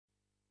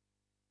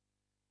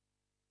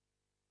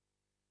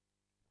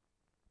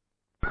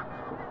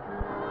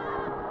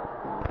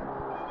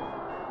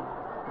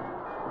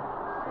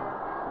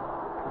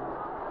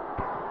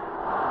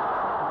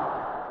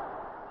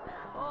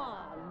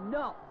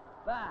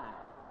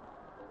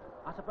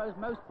I suppose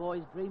most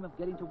boys dream of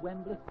getting to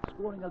Wembley,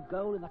 scoring a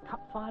goal in the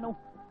cup final.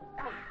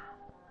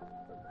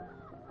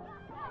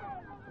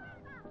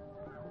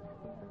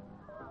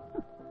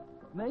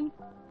 Me?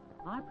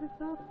 I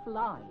prefer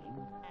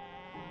flying.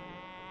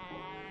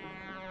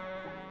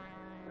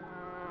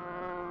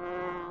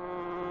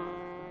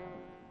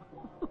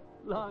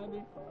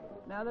 Blimey,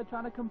 now they're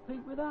trying to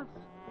compete with us.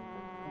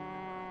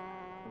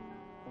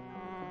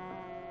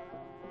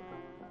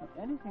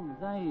 Anything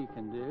they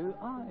can do,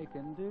 I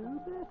can do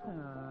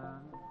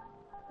better.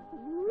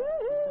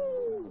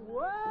 Woo-hoo!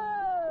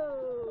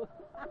 Whoa!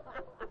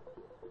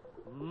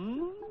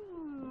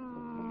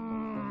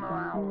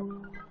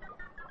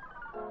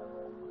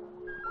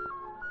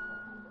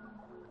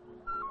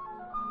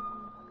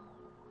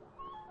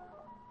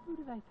 Who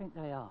do they think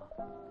they are?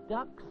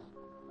 Ducks?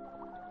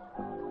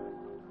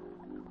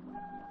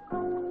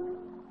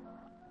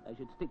 They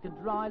should stick to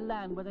dry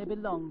land where they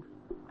belong.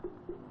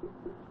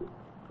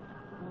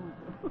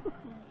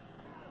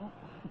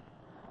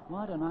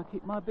 Why don't I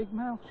keep my big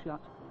mouth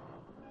shut?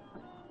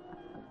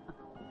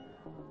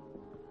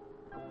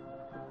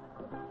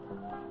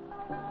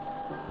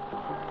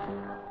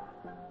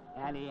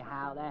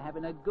 Anyhow, they're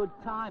having a good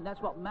time.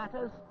 That's what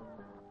matters.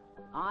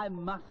 I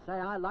must say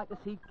I like to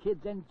see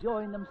kids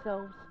enjoying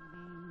themselves.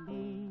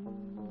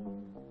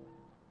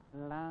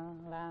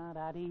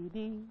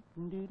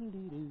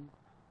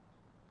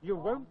 You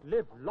won't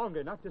live long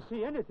enough to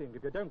see anything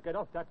if you don't get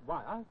off that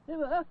wire.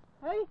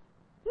 Hey?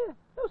 Yeah,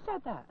 who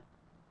said that?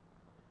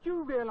 Do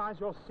you realize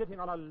you're sitting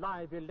on a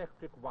live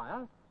electric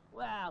wire?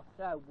 Well,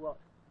 so what?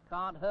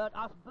 Can't hurt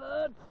us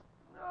birds.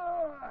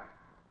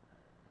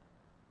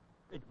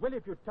 It will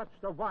if you touch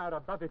the wire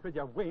above it with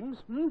your wings.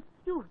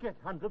 You'll get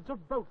hundreds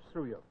of bolts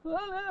through you.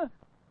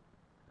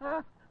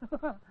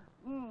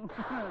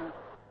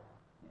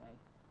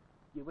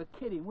 You were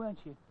kidding, weren't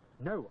you?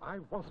 No, I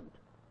wasn't.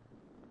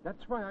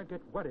 That's why I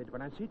get worried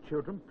when I see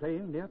children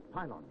playing near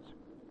pylons,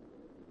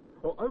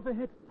 or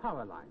overhead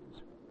power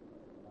lines,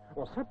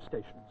 or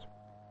substations.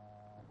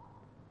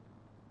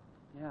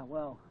 Yeah,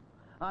 well,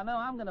 I know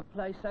I'm going to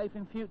play safe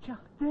in future.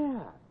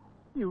 There,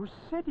 you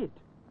said it.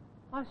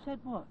 I said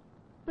what?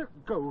 The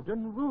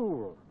golden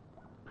rule.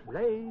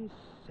 Play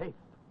safe.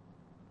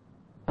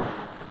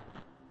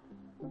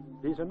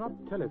 These are not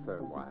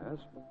telephone wires.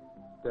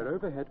 They're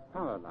overhead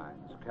power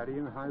lines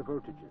carrying high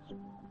voltages.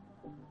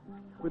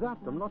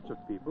 Without them, lots of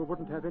people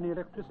wouldn't have any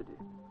electricity.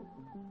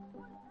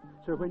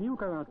 So when you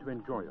go out to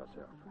enjoy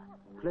yourself,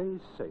 play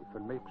safe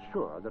and make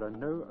sure there are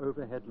no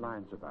overhead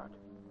lines about.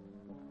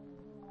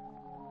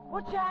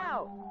 Watch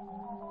out!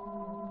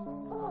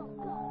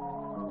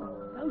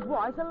 Those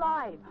wires are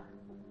live.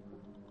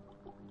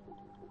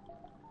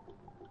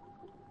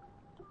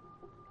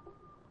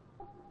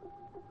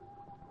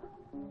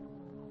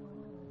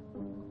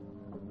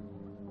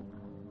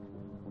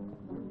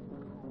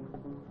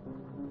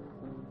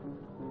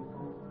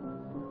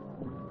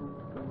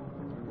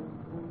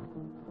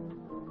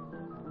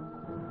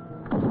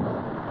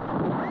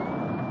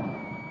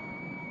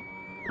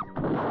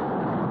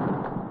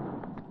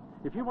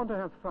 If you want to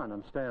have fun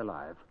and stay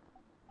alive,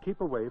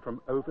 keep away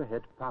from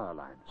overhead power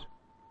lines.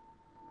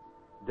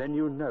 Then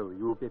you know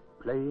you'll be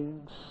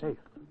playing safe.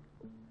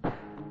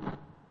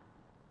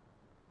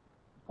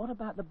 What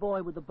about the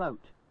boy with the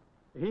boat?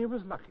 He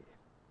was lucky.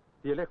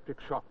 The electric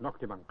shock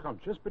knocked him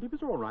unconscious, but he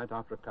was all right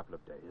after a couple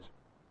of days.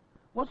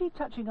 Was he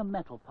touching a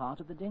metal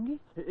part of the dinghy?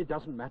 It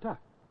doesn't matter.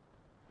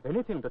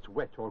 Anything that's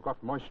wet or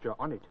got moisture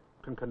on it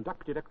can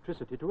conduct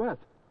electricity to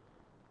Earth.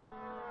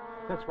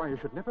 That's why you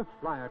should never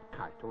fly a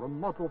kite or a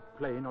model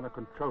plane on a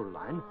control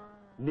line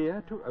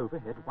near to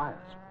overhead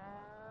wires.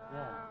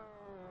 Yeah.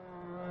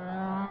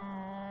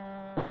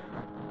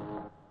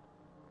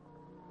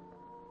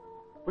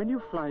 When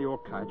you fly your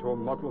kite or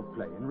model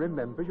plane,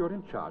 remember you're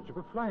in charge of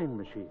a flying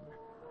machine.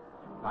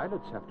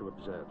 Pilots have to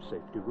observe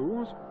safety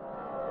rules.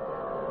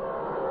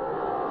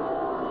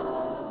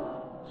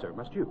 So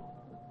must you.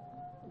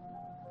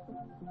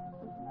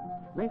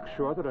 Make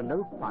sure there are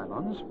no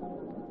pylons,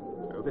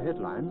 overhead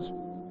lines,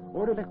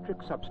 or electric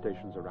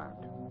substations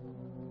around.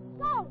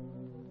 Go!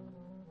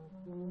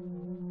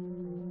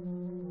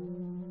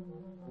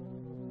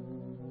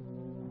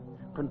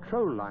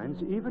 Control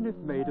lines, even if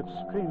made of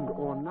string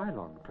or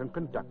nylon, can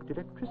conduct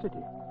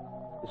electricity,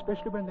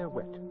 especially when they're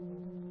wet.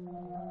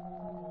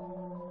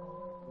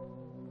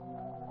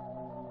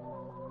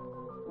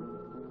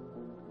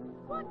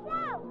 Watch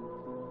out!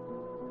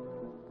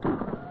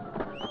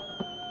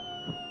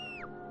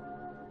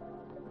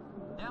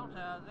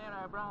 Delta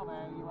Zero Bravo,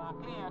 you are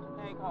clear to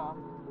take off.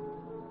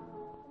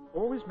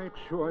 Always make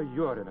sure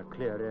you're in a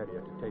clear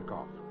area to take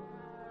off.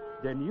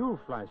 Then you'll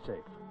fly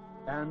safe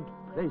and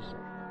play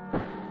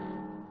safe.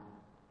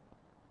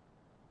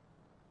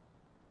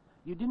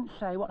 You didn't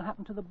say what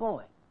happened to the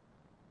boy.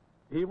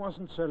 He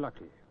wasn't so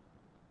lucky.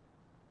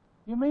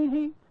 You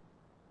mean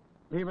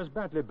He was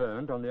badly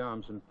burned on the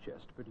arms and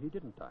chest, but he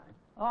didn't die.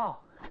 Oh,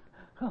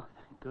 thank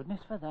goodness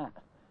for that.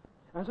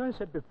 As I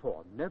said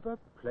before, never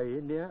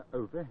play near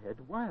overhead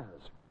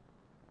wires.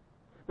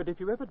 But if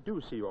you ever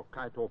do see your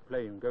kite or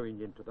plane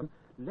going into them,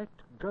 let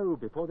go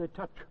before they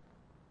touch.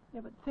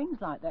 Yeah, but things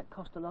like that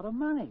cost a lot of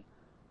money.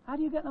 How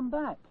do you get them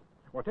back?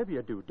 Whatever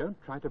you do, don't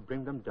try to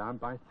bring them down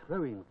by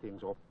throwing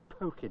things or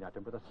poking at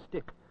them with a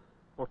stick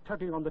or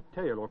tugging on the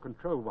tail or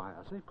control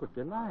wires. They could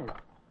be live.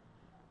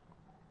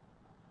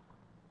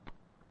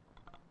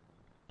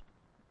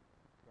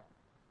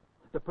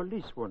 The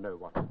police will know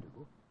what to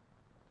do.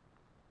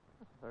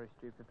 That's a very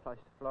stupid place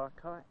to fly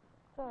a kite.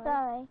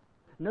 Sorry.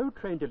 No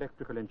trained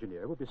electrical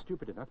engineer will be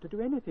stupid enough to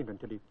do anything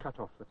until he cut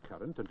off the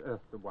current and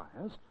earth the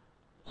wires.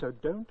 So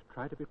don't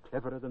try to be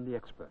cleverer than the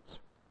experts.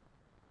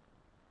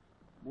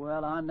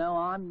 Well, I know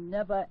I'm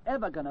never,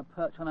 ever going to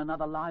perch on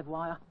another live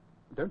wire.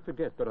 Don't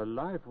forget there are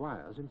live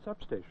wires in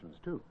substations,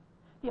 too.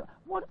 Yeah,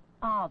 what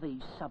are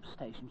these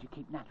substations you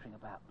keep nattering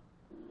about?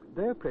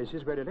 They're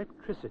places where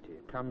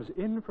electricity comes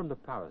in from the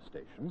power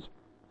stations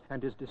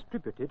and is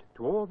distributed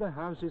to all the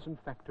houses and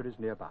factories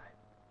nearby.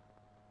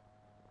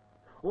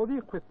 All the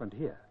equipment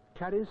here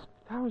carries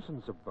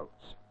thousands of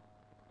volts.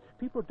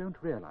 People don't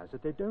realize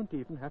that they don't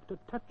even have to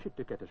touch it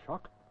to get a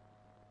shock.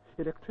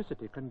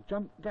 Electricity can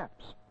jump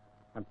gaps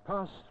and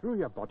pass through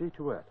your body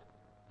to earth.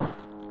 Go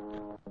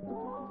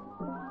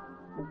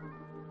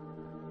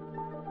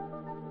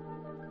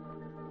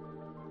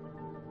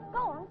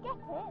on, get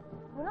it.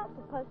 We're not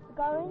supposed to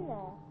go in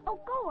there. Oh,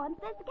 go on.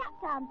 There's a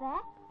gap down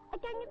there. A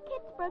gang of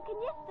kids broke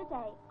in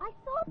yesterday. I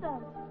saw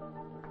them.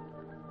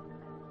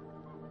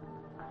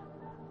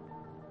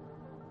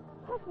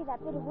 Pass me that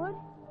bit of wood.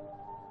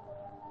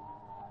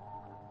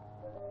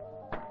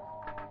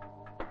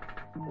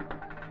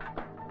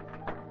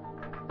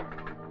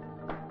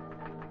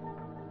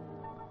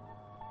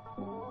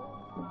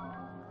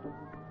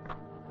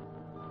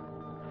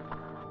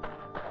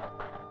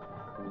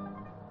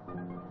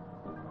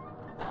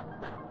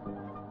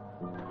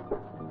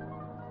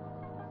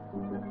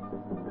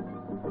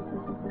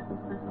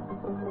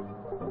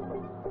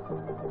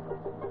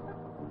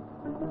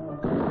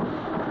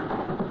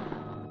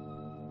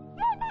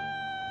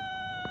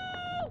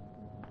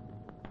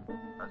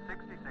 A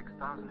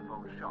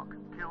 66,000-volt shock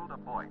killed a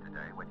boy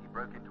today when he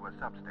broke into a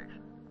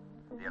substation.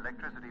 The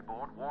electricity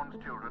board warns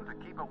children to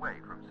keep away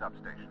from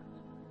substations.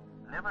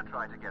 Never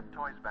try to get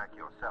toys back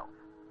yourself.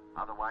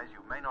 Otherwise,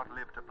 you may not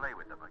live to play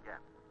with them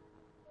again.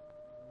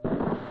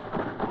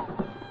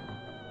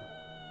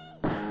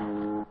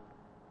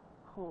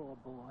 Poor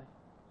boy.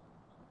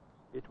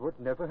 It would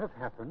never have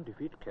happened if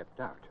he'd kept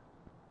out.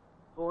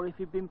 Or if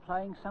you've been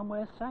playing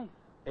somewhere safe.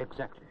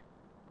 Exactly.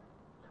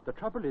 The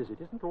trouble is,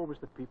 it isn't always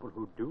the people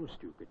who do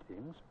stupid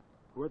things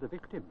who are the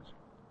victims.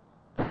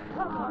 Come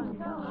on,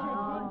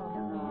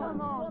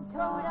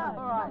 throw it up.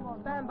 All right,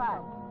 stand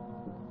back.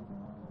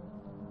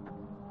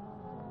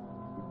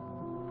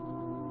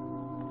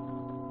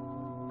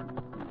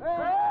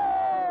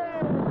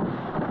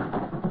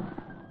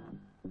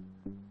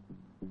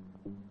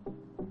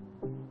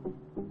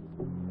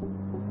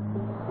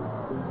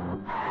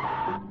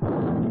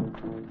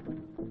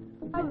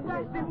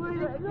 That's been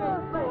really good.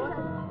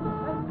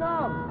 Let's go.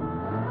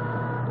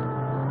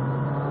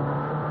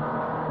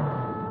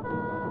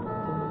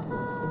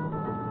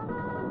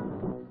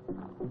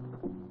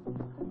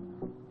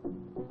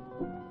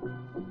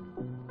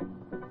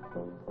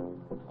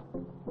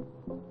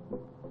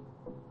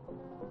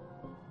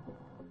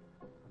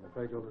 I'm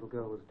afraid your little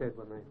girl was dead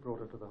when they brought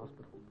her to the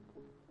hospital.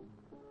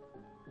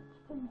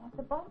 She didn't have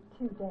to bite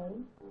 2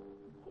 days.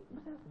 It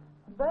was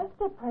a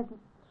birthday present.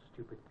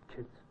 Stupid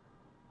kids.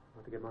 I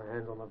had to get my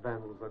hands on the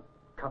vandals that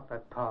cut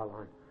that power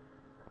line.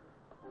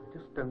 I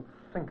just don't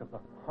think of the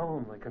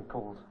harm they can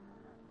cause.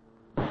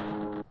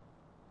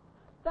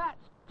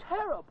 That's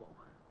terrible.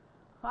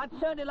 I'd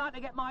certainly like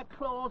to get my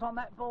claws on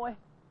that boy.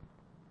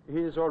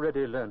 He's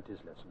already learnt his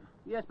lesson.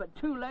 Yes, but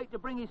too late to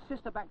bring his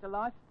sister back to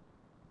life.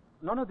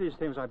 None of these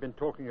things I've been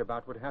talking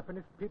about would happen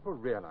if people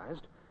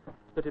realized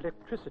that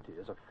electricity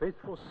is a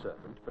faithful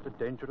servant but a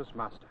dangerous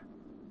master.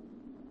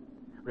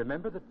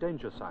 Remember that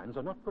danger signs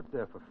are not put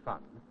there for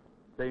fun.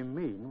 They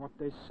mean what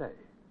they say.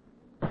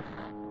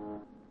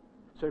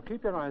 So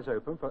keep your eyes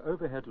open for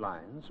overhead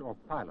lines or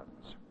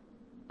pylons.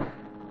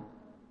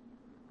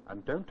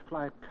 And don't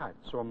fly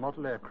kites or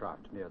model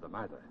aircraft near them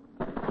either.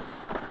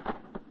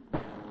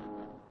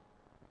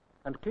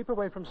 And keep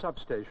away from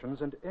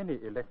substations and any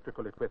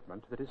electrical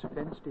equipment that is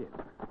fenced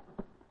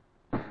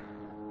in.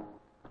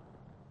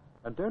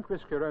 And don't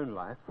risk your own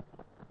life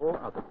or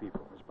other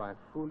people's by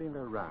fooling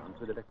around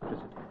with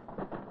electricity.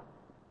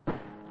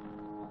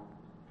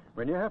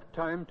 When you have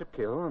time to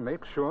kill,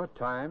 make sure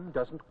time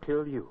doesn't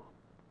kill you.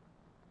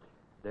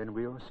 Then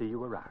we'll see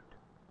you around.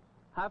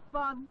 Have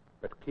fun.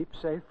 But keep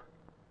safe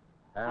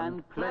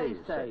and play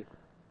safe.